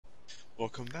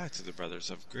Welcome back to the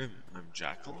Brothers of Grimm. I'm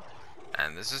Jackal.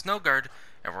 And this is No Guard,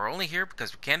 and we're only here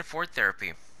because we can't afford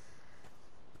therapy.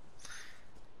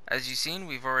 As you've seen,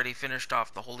 we've already finished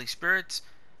off the Holy Spirits.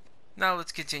 Now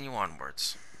let's continue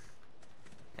onwards.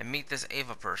 And meet this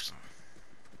Ava person.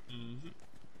 And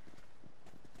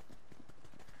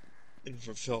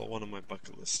fulfill one of my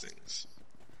bucket list things.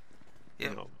 Yep.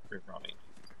 You know, rerouting.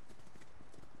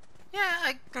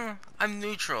 Yeah, I'm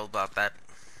neutral about that.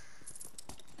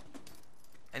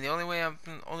 And the only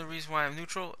reason why I'm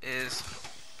neutral is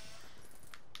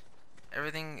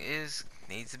everything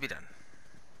needs to be done.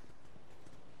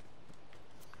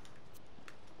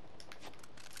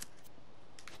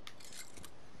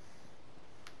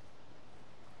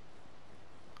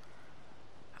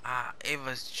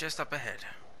 Ava's just up ahead.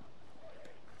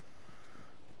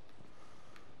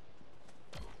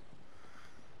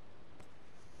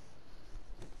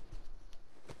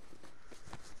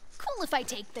 Cool if I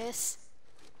take this.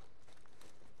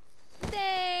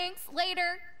 Thanks,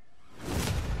 later.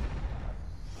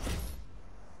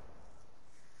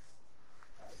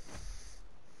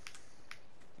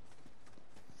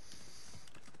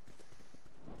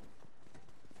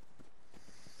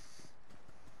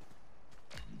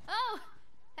 Oh,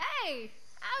 hey,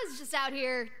 I was just out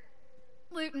here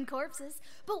looting corpses.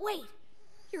 But wait,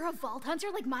 you're a vault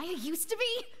hunter like Maya used to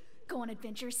be? Go on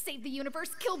adventures, save the universe,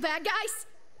 kill bad guys?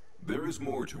 There is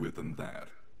more to it than that.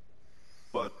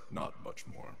 But not much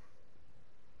more.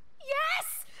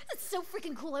 Yes! That's so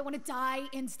freaking cool, I want to die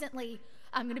instantly.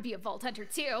 I'm gonna be a vault hunter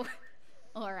too.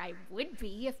 Or I would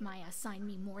be if Maya assigned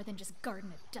me more than just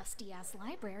guarding a dusty-ass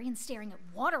library and staring at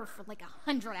water for like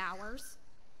 100 hours.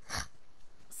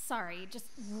 Sorry, just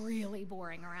really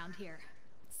boring around here.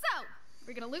 So,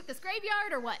 we're gonna loot this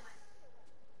graveyard or what?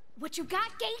 What you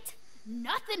got, Gate?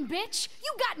 Nothing, bitch!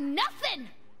 You got nothing!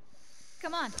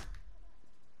 Come on.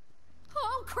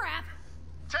 Oh, crap!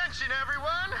 Attention,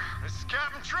 everyone! This is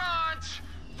Captain Trant!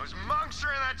 Those monks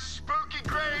are in that spooky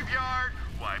graveyard.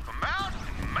 Wipe them out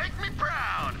and make me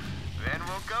proud. Then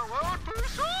we'll go out for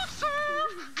soft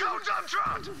serve! Go, Dumb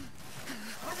Trant!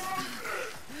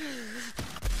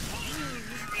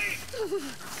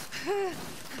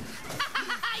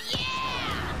 Yeah!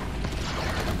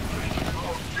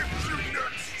 I'll get you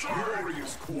next time!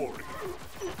 Glorious quarry.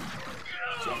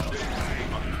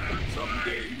 Some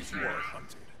days you are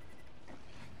hunted.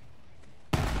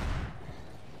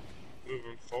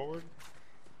 Moving forward.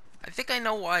 I think I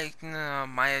know why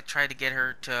Maya tried to get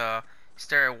her to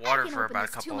stare at water for about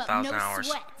a couple of thousand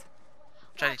hours.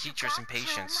 Try to teach her some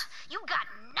patience. You got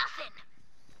nothing.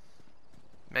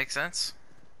 Make sense?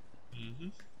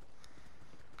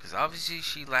 Because obviously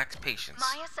she lacks patience.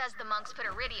 Maya says the monks put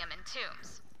iridium in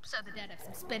tombs, so the dead have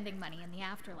some spending money in the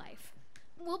afterlife.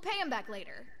 We'll pay them back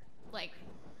later. Like,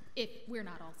 if we're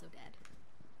not also dead.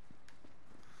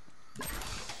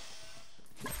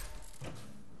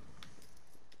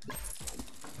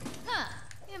 Huh,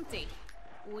 empty.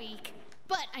 Weak.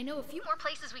 But I know a few more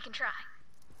places we can try.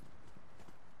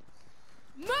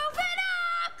 Move it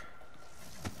up!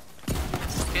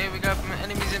 Okay, we got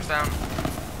enemies inbound.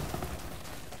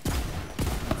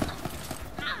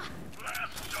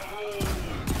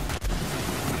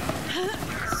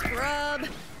 Scrub.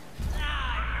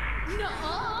 No.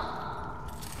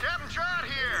 Captain Trant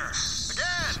here!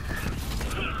 Again!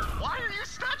 Why are you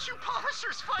statue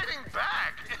polishers fighting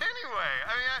back? Anyway,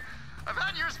 I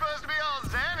thought you were supposed to be all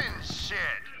zen and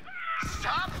shit.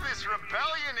 Stop this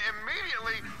rebellion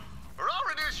immediately, or I'll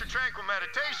reduce your tranquil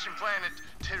meditation planet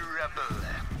to rubble.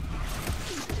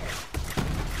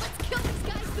 Let's kill these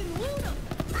guys and loot them.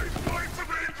 These lights of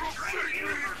angels sing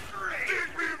me! Dig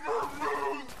me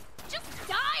vermouth! Just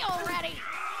die already.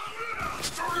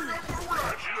 Starting up the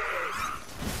rat nest!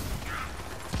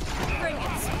 Bring it,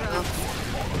 Scrub.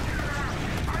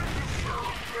 I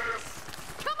deserve this!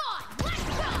 Come on, let's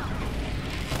go.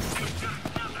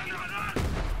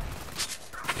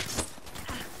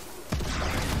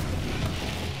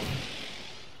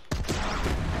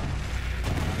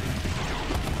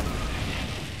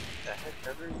 The heck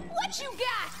ever you What you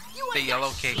got? You The ain't yellow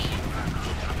got cake. shit.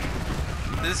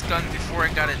 This gun, before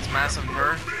it got its massive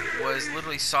nerf, was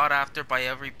literally sought after by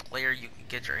every player you could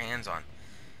get your hands on.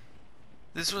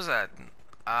 This was a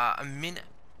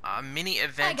mini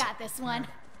event. I got this one.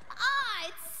 Ah,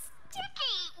 it's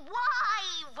sticky.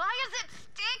 Why? Why is it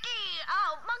sticky?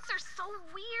 Oh, monks are so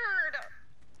weird.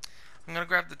 I'm gonna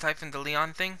grab the Typhon de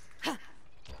Leon thing. I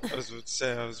was about to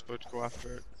say, I was about to go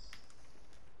after it.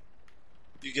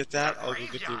 You get that, I'll go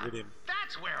get the iridium.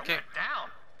 That's where it Okay. went down.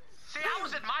 See, I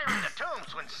was admiring the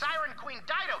tombs when Siren Queen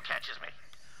Dido catches me.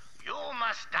 You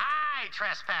must die,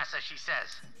 trespasser, she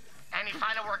says. Any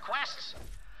final requests?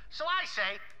 So I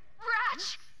say,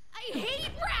 Ratch! I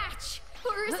hate Ratch!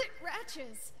 Or is it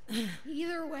Ratches?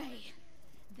 Either way,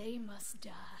 they must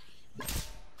die.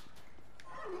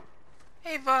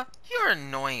 Ava, you're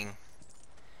annoying.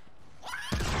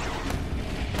 Huh.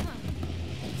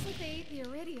 Looks like they ate the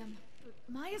iridium. But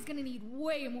Maya's gonna need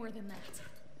way more than that.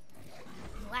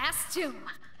 Last tomb.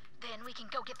 Then we can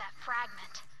go get that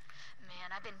fragment.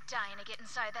 Man, I've been dying to get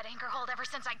inside that anchor hold ever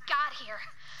since I got here.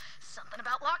 Something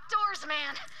about locked doors,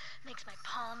 man. Makes my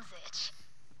palms itch.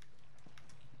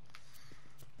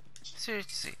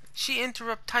 Seriously, she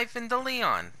interrupted Typhon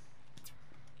DeLeon,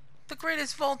 the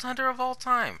greatest vault hunter of all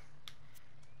time.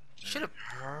 Should have.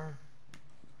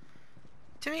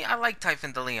 To me, I like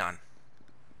Typhon DeLeon.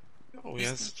 Oh, he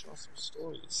has awesome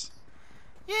stories.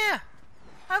 Yeah,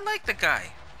 I like the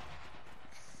guy.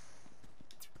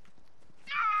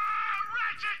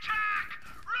 Ratchet attack!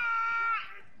 Run!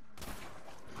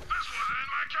 This wasn't in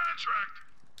my contract.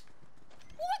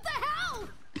 What the hell?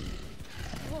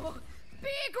 Whoa.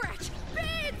 Big Ratch!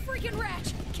 Big freaking Ratch!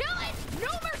 Kill it!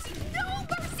 No mercy! No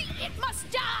mercy! It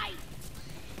must die!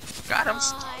 Got him.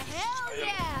 Hell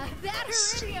yeah! That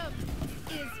iridium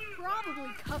is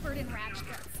probably covered in Ratch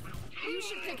guts. You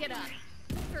should pick it up.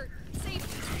 For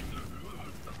safety.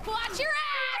 Watch your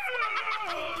ass!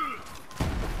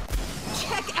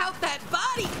 Check out that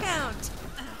body count!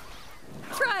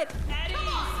 Try it. Come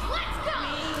on, let's go!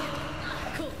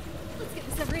 Cool. Let's get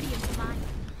this iridium to mine.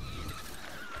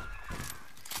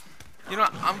 You know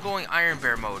what? I'm going Iron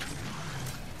Bear mode.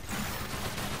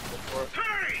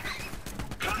 Hey!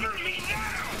 Cover me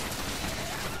now!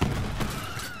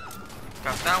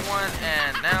 Got that one,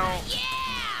 and now Yeah!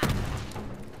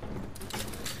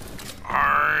 I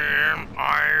am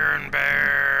Iron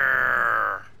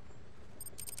Bear.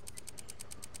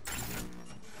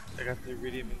 I got the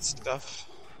iridium and stuff.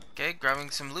 Okay, grabbing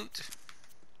some loot.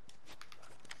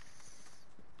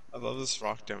 I love this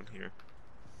rock down here.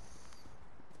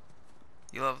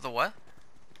 You love the what?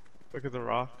 Look at the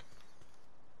rock.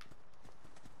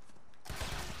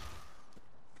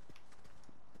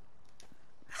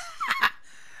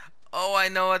 Oh, I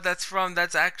know what that's from.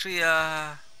 That's actually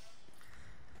that's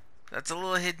a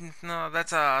little hidden. No,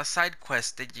 that's a side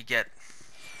quest that you get.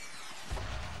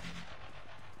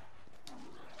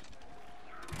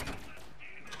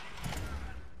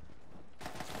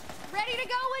 Ready to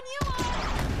go when you are!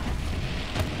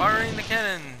 Firing the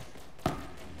cannon.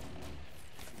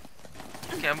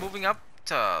 Okay, I'm moving up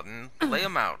to lay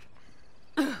them out.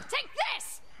 Take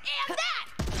this! And that!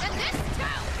 And this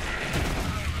too!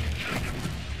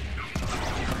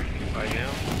 I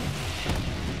am.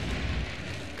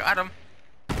 Got him.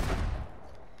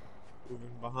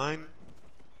 Moving behind.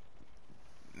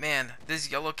 Man,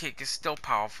 this yellow cake is still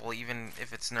powerful even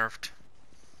if it's nerfed.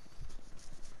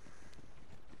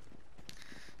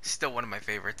 Still one of my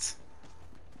favorites.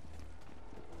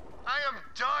 I am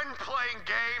done playing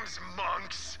games,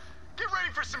 monks. Get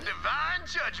ready for some divine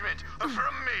judgment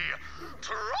from me,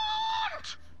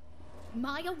 Trant!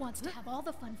 Maya wants to have all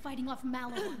the fun fighting off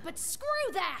Mallow, but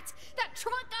screw that! That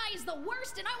Trunk guy is the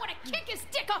worst, and I want to kick his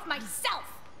dick off myself!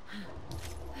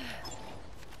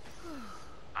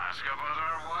 Ask about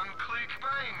our one-click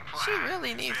buying plan. She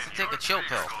really needs to take a chill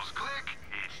pill. Click,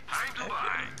 it's time to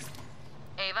buy.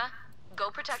 Ava, go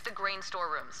protect the grain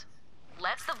storerooms.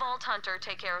 Let the Vault Hunter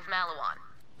take care of Malawan.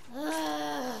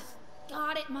 Ugh.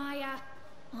 Got it, Maya.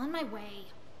 On my way.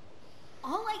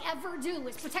 All I ever do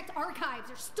is protect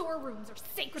archives or storerooms or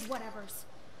sacred whatevers.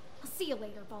 I'll see you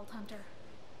later, Vault Hunter.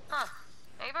 Huh.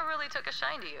 Ava really took a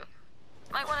shine to you.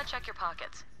 Might want to check your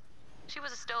pockets. She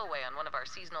was a stowaway on one of our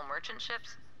seasonal merchant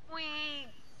ships. We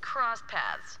crossed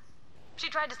paths. She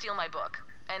tried to steal my book,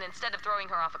 and instead of throwing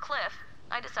her off a cliff,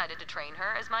 I decided to train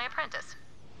her as my apprentice.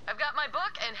 I've got my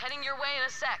book and heading your way in a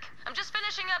sec. I'm just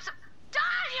finishing up some... Die,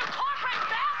 you corporate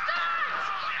bastards!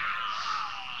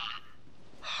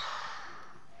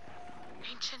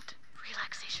 Ancient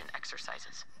relaxation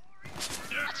exercises.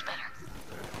 Much better.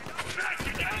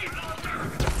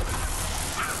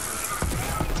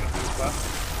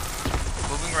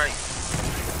 Moving right.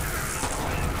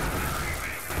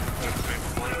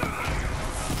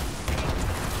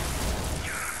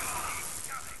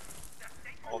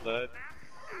 All dead.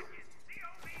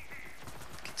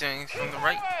 Continuing from the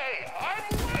right.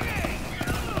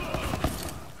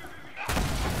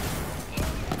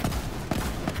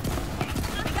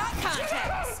 We got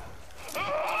contacts.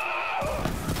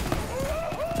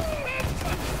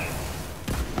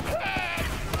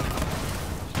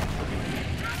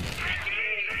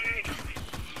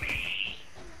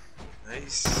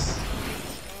 Nice.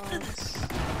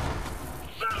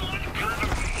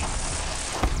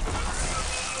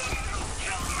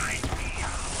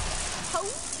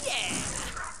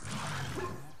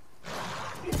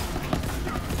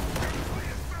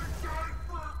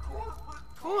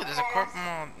 There's a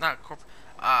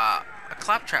a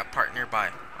claptrap part nearby.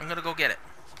 I'm gonna go get it.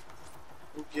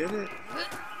 Go get it.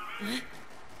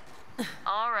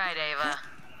 All right, Ava.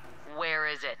 Where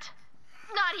is it?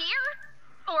 Not here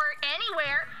or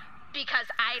anywhere because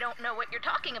I don't know what you're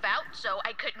talking about, so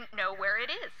I couldn't know where it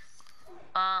is.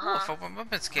 Oh, if a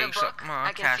weapons The case book.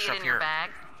 I can cache see it up in here. your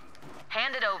bag.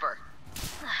 Hand it over.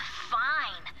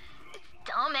 Fine. It's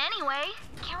dumb anyway.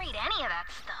 Can't read any of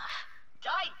that stuff.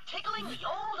 Died tickling the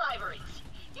old ivories.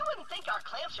 You wouldn't think our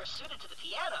clamps are suited to the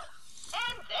piano.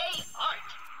 And they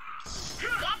aren't.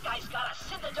 That guy's got a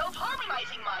synth-dope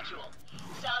harmonizing module.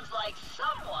 Sounds like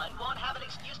someone won't have an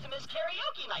excuse to miss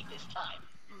karaoke night this time.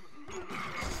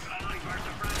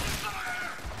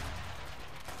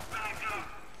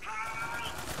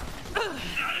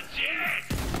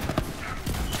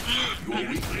 Your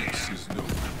weakness is no.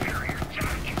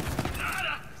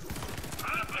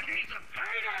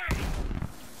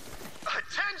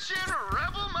 Attention,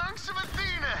 rebel monks of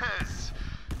Athenas!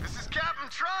 This is Captain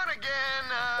Tron again.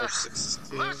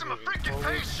 Losing my freaking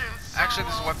patience. Actually,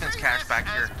 there's a so weapons I'll say cache this back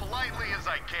here. as politely as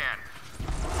I can.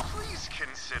 Please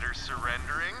consider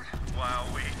surrendering while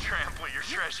we trample your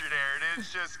treasured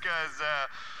heritage, just because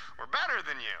we're better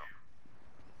than you.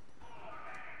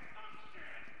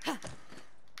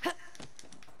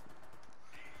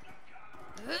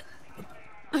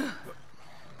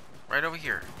 Right over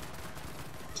here.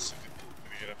 Let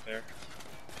me get up there.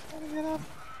 Let me get up.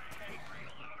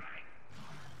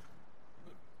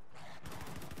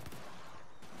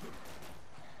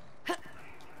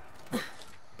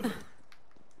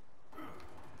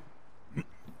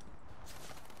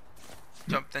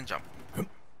 Jump, then jump.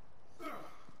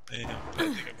 Damn, I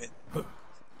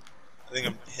think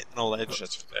I'm hitting the ledge.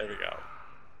 There we go.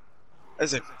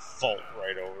 As I vault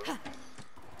right over.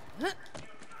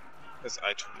 Because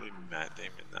I totally Matt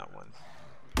Damon that one.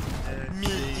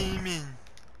 Matt Damon.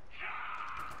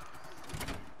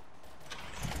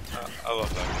 I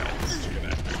love that guy. He's a good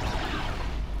actor.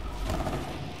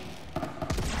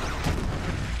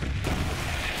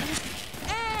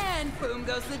 And boom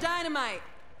goes the dynamite.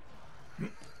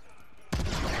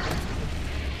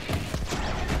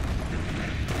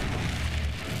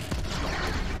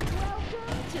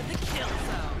 Welcome to the kill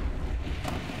zone.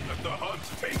 Let the hunt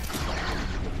take.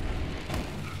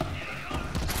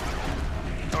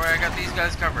 Don't worry, I got these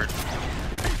guys covered.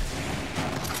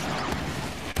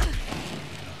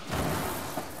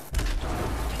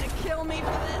 Gonna kill me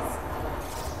for this.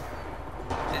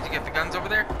 Did you get the guns over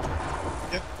there?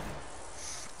 Yep.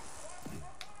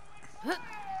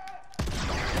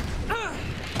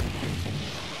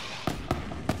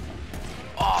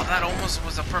 Oh, that almost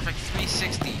was a perfect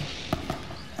 360.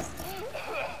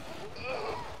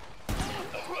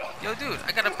 Yo, dude,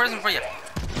 I got a present for you.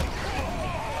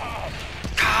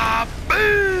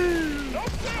 Kaboom!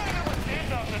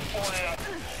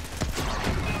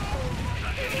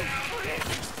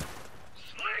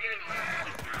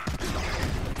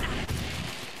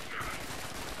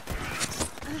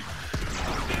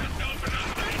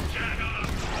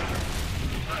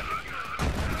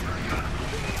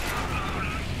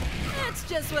 That's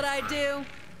just what I do.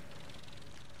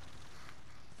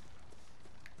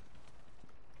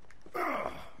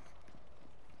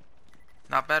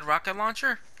 Not bad rocket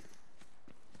launcher?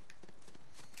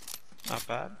 Not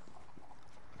bad.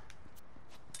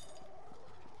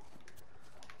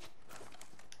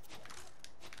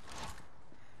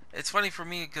 It's funny for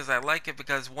me because I like it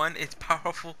because one, it's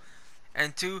powerful,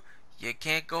 and two, you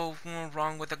can't go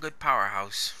wrong with a good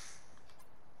powerhouse.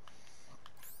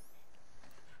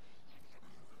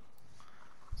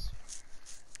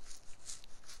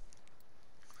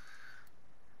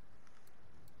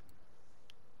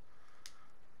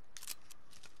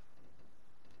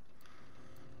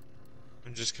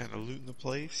 I'm just kind of looting the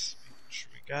place, making sure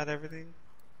we got everything.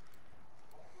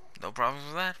 No problems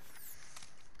with that.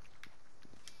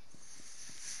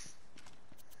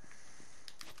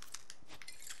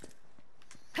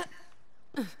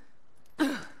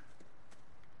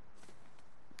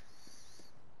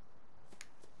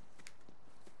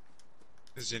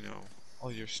 Because, you know,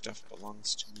 all your stuff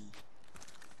belongs to me.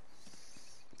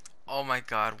 Oh my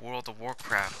god, World of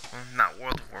Warcraft. Not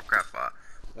World of Warcraft,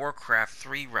 Warcraft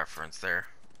 3 reference there.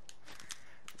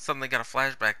 Suddenly got a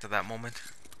flashback to that moment.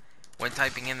 When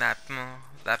typing in that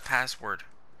password.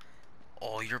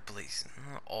 All your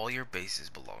bases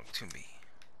belong to me.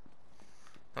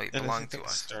 No, it And I belong think to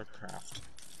that's us. StarCraft.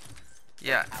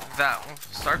 Yeah, that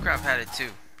StarCraft had it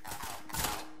too.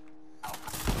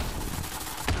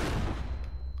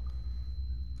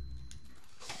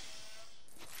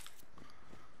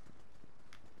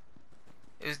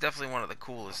 It was definitely one of the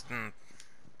coolest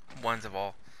ones of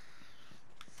all.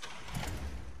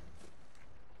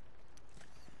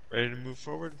 Ready to move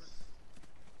forward?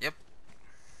 Yep.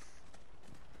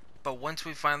 But once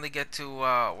we finally get to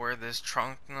where this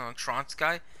Trunks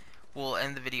guy, we'll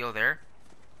end the video there.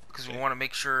 Because we want to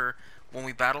make sure when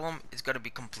we battle him, it's going to be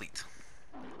complete.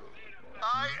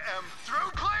 I am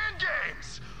through playing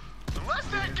games. Unless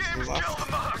that game is kill the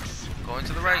mugs. Going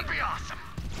to the right. That'd be awesome.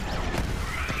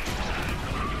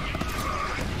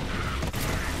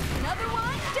 Another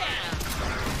one down.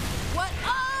 What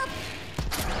up?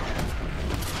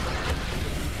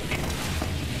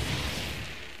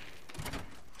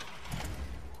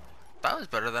 That was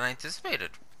better than I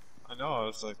anticipated. I know, I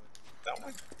was like, that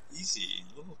went easy.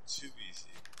 A little too easy.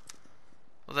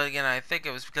 Well, then again, I think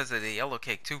it was because of the yellow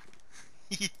cake, too.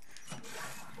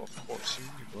 Well, of course, you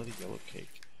need bloody yellow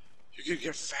cake. You're gonna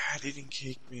get fat eating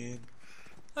cake, man.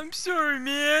 I'm sorry,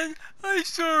 man. I'm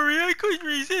sorry. I couldn't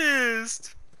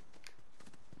resist.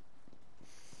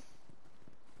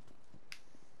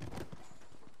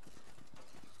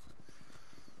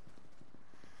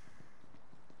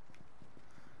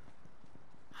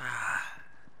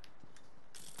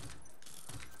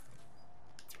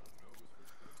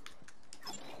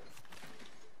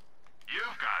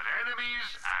 You've got enemies,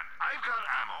 and I've got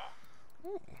ammo.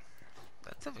 Ooh,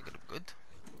 that's a bit good.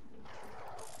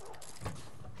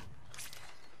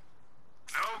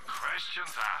 No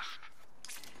questions asked.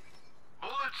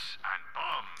 Bullets and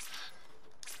bombs.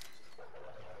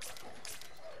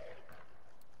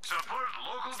 Support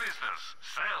local business.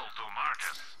 Sell to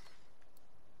Marcus.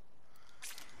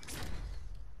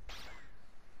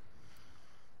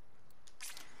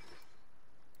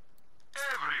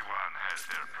 Everyone has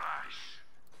their price.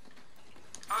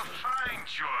 A fine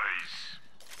choice.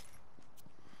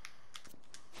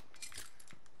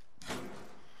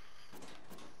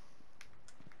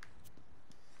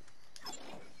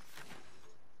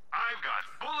 I've got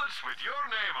bullets with your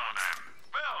name on them.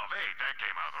 Well, wait, that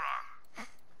came out wrong.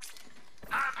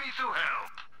 Happy to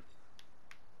help.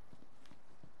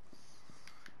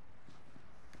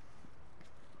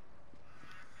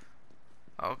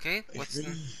 Okay,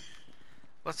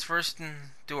 let's first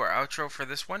do our outro for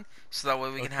this one, so that way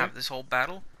we can have this whole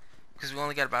battle. Because we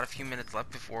only got about a few minutes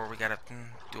left before we gotta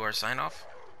do our sign off.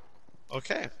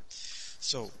 Okay,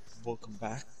 so welcome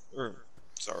back.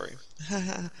 Sorry.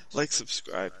 Like,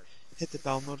 subscribe, hit the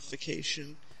bell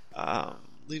notification,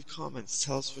 leave comments,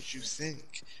 tell us what you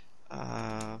think.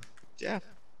 Yeah.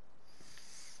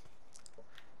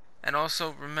 And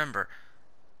also remember,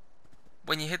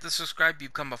 when you hit the subscribe, you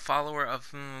become a follower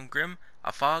of Grimm,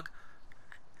 a Fog.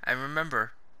 And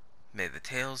remember, may the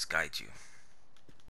tales guide you.